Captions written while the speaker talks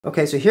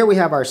Okay, so here we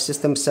have our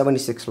System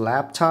 76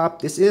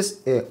 laptop. This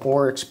is an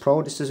Oryx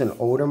Pro. This is an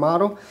older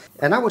model.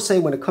 And I would say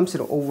when it comes to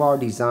the overall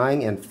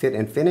design and fit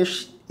and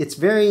finish, it's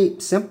very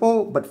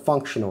simple but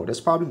functional. That's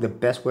probably the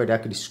best word I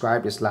could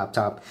describe this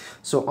laptop.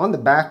 So on the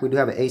back, we do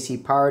have an AC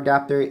power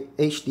adapter,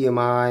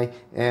 HDMI,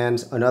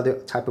 and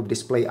another type of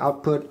display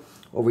output.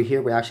 Over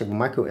here, we actually have a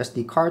micro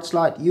SD card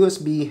slot,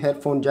 USB,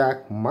 headphone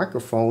jack,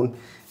 microphone,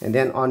 and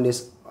then on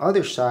this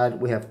other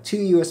side, we have two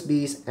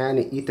USBs and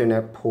an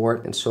Ethernet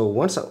port. And so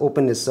once I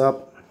open this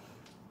up,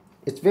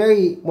 it's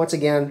very, once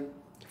again,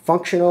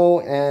 functional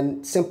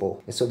and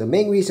simple. And so the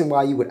main reason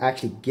why you would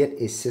actually get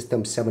a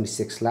System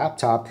 76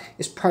 laptop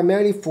is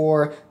primarily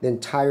for the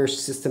entire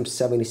System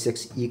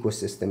 76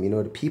 ecosystem. You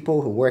know, the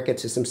people who work at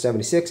System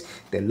 76,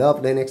 they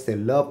love Linux, they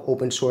love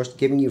open source,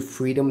 giving you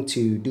freedom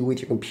to do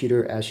with your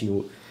computer as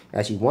you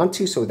want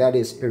to. So that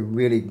is a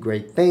really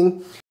great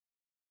thing.